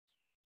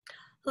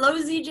Hello,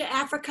 Zija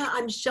Africa.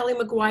 I'm Shelly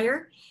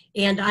Maguire,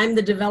 and I'm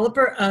the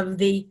developer of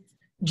the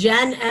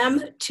Gen M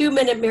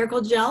 2-Minute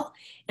Miracle Gel.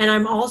 And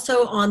I'm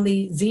also on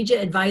the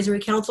Zija Advisory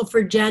Council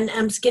for Gen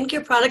M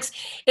skincare products.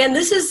 And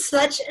this is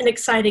such an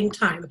exciting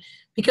time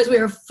because we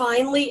are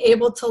finally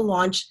able to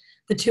launch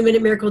the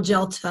 2-Minute Miracle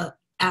Gel to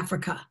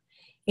Africa.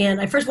 And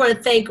I first want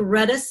to thank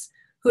Redis,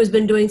 who has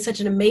been doing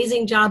such an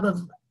amazing job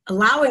of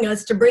allowing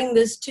us to bring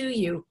this to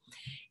you.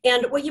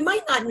 And what you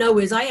might not know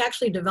is I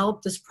actually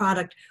developed this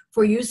product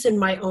for use in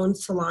my own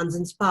salons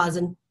and spas.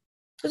 And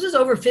this was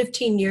over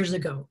 15 years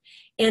ago.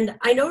 And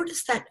I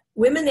noticed that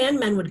women and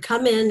men would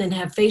come in and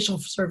have facial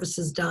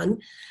services done,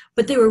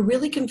 but they were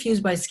really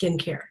confused by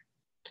skincare.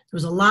 There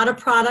was a lot of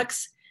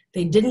products.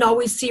 They didn't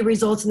always see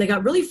results and they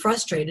got really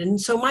frustrated.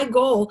 And so my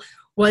goal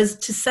was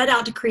to set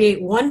out to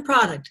create one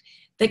product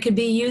that could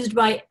be used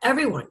by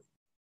everyone,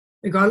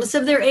 regardless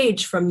of their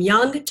age, from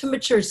young to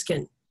mature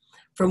skin,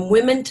 from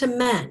women to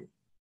men.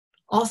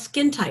 All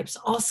skin types,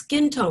 all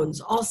skin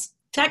tones, all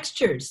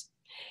textures.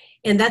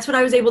 And that's what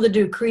I was able to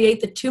do,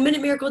 create the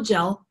 2-Minute Miracle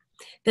Gel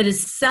that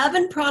is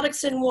 7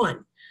 products in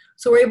one.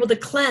 So we're able to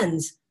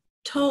cleanse,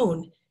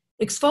 tone,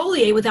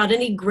 exfoliate without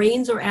any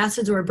grains or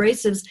acids or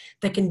abrasives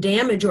that can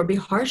damage or be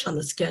harsh on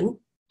the skin.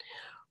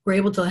 We're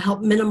able to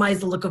help minimize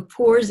the look of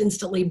pores,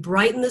 instantly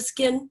brighten the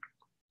skin,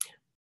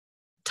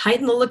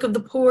 tighten the look of the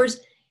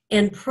pores,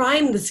 and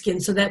prime the skin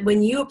so that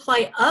when you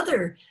apply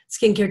other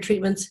skincare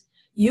treatments,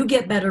 you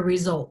get better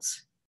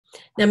results.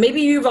 Now,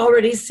 maybe you've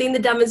already seen the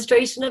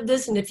demonstration of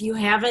this, and if you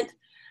haven't,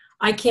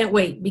 I can't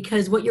wait,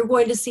 because what you're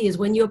going to see is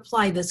when you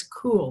apply this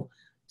cool,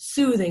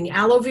 soothing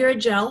aloe vera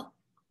gel,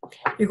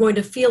 you're going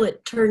to feel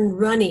it turn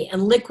runny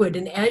and liquid,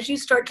 and as you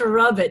start to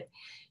rub it,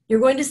 you're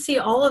going to see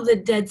all of the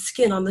dead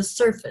skin on the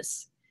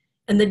surface,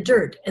 and the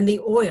dirt, and the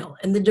oil,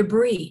 and the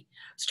debris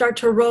start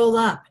to roll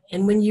up,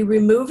 and when you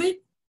remove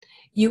it,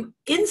 you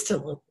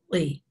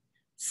instantly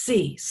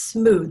see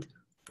smooth,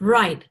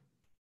 bright,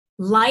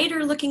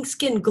 lighter looking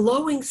skin,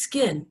 glowing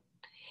skin.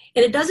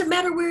 And it doesn't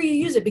matter where you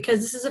use it because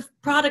this is a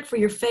product for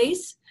your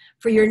face,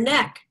 for your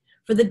neck,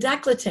 for the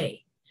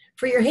décolleté,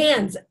 for your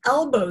hands,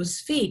 elbows,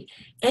 feet.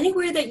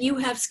 Anywhere that you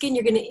have skin,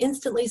 you're going to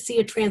instantly see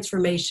a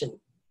transformation.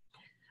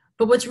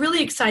 But what's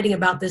really exciting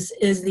about this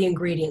is the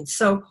ingredients.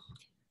 So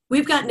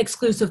we've got an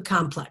exclusive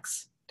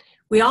complex.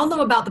 We all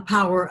know about the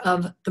power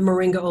of the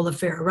Moringa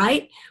oleifera,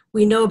 right?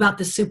 We know about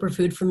the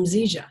superfood from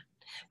Zija.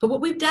 But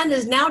what we've done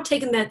is now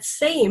taken that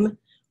same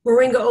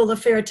Moringa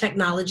oleifera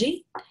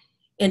technology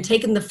and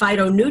taken the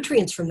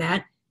phytonutrients from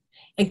that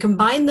and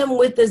combined them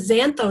with the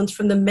xanthones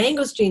from the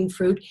mangosteen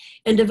fruit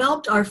and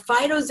developed our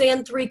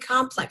phytoxan 3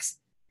 complex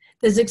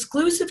that's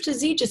exclusive to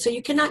Zija, so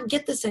you cannot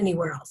get this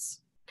anywhere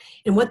else.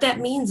 And what that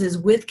means is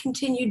with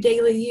continued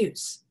daily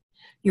use,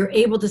 you're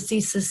able to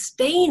see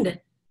sustained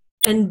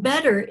and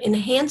better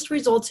enhanced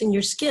results in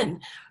your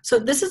skin. So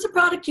this is a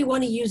product you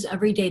want to use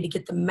every day to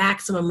get the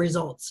maximum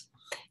results.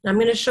 And I'm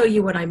going to show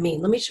you what I mean.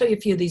 Let me show you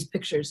a few of these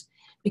pictures,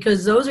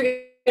 because those are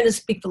going to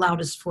speak the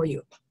loudest for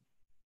you.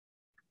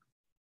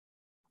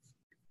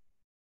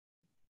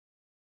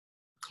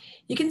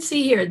 You can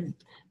see here,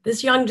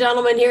 this young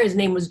gentleman here, his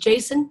name was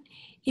Jason.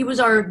 He was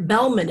our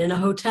bellman in a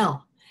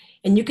hotel.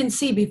 And you can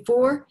see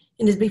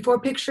in his before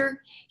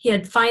picture, he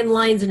had fine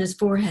lines in his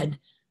forehead,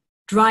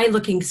 dry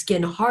looking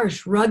skin,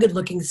 harsh, rugged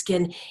looking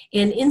skin,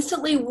 and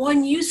instantly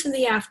one use in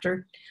the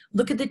after.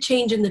 Look at the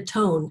change in the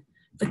tone,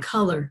 the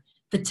color,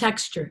 the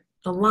texture,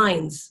 the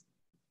lines.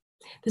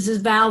 This is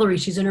Valerie.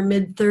 She's in her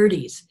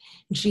mid-30s,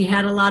 and she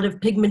had a lot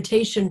of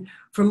pigmentation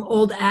from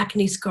old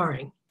acne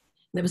scarring. And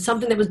there was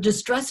something that was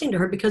distressing to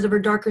her because of her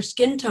darker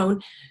skin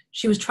tone.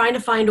 She was trying to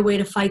find a way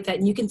to fight that,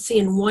 and you can see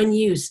in one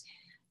use,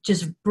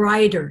 just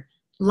brighter,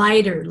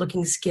 lighter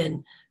looking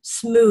skin,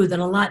 smooth,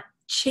 and a lot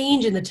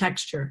change in the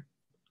texture.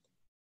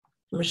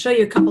 I'm going to show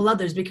you a couple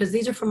others because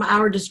these are from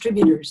our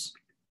distributors.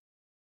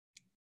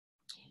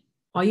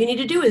 All you need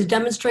to do is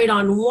demonstrate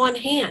on one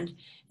hand,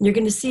 and you're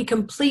going to see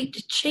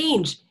complete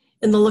change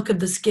in the look of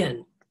the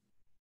skin.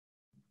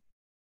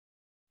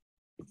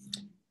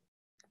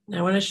 Now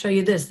I want to show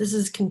you this. This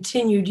is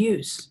continued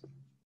use.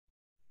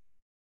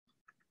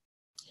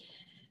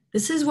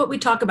 This is what we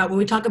talk about when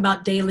we talk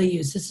about daily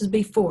use. This is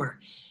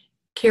before.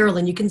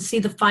 Carolyn, you can see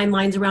the fine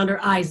lines around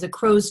her eyes, the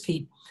crow's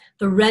feet,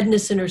 the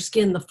redness in her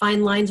skin, the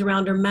fine lines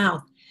around her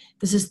mouth.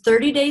 This is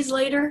 30 days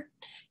later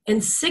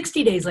and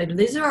 60 days later.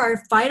 These are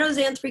our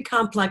phytoxan 3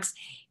 complex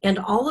and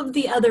all of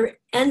the other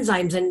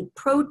enzymes and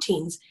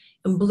proteins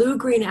and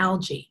blue-green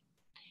algae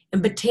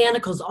and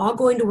botanicals all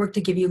going to work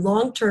to give you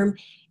long-term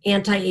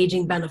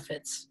anti-aging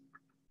benefits.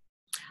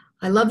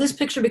 I love this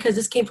picture because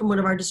this came from one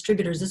of our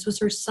distributors. This was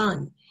her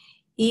son,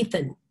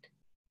 Ethan,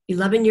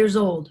 11 years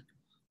old.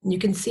 And you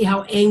can see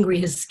how angry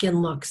his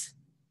skin looks.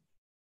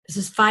 This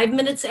is 5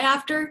 minutes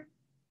after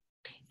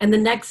and the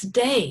next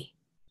day.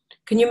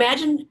 Can you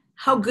imagine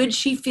how good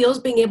she feels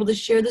being able to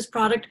share this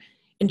product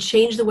and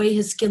change the way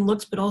his skin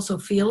looks but also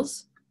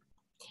feels?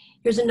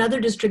 Here's another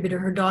distributor,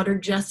 her daughter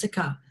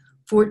Jessica,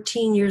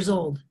 14 years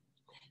old.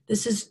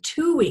 This is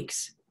 2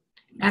 weeks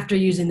after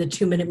using the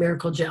 2-Minute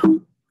Miracle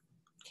Gel.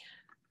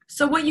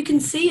 So what you can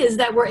see is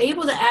that we're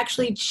able to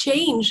actually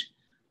change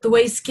the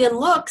way skin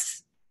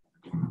looks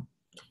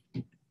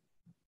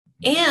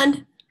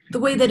and the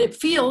way that it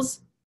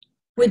feels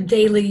with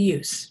daily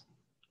use.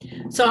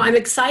 So I'm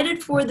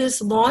excited for this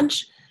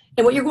launch.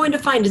 And what you're going to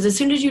find is as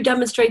soon as you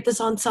demonstrate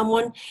this on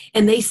someone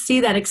and they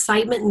see that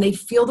excitement and they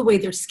feel the way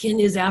their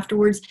skin is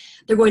afterwards,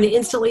 they're going to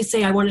instantly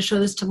say, I want to show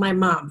this to my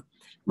mom,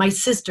 my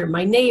sister,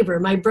 my neighbor,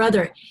 my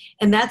brother.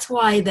 And that's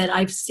why that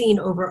I've seen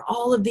over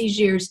all of these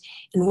years,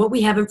 and what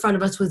we have in front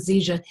of us with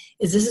Zija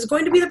is this is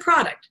going to be the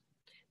product.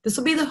 This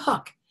will be the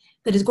hook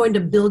that is going to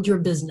build your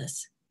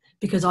business,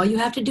 because all you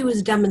have to do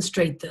is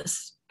demonstrate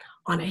this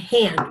on a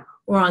hand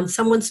or on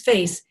someone's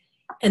face,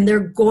 and they're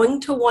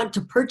going to want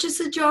to purchase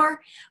a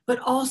jar, but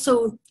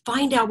also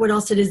find out what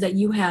else it is that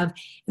you have,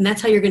 and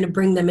that's how you're going to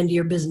bring them into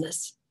your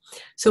business.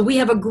 So we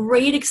have a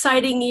great,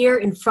 exciting year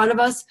in front of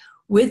us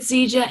with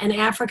Zija and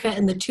Africa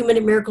and the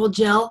 2-Minute Miracle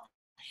Gel,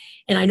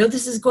 and I know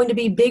this is going to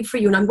be big for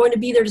you, and I'm going to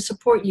be there to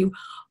support you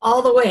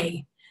all the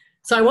way.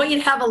 So I want you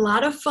to have a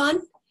lot of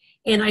fun,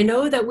 and I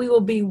know that we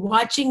will be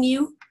watching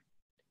you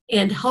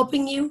and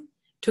helping you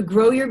to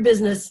grow your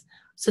business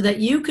so that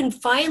you can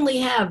finally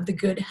have the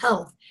good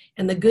health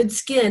and the good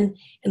skin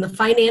and the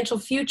financial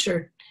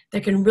future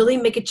that can really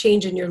make a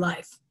change in your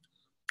life.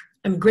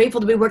 I'm grateful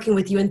to be working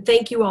with you, and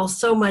thank you all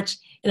so much,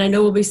 and I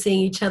know we'll be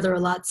seeing each other a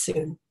lot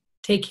soon.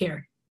 Take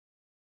care.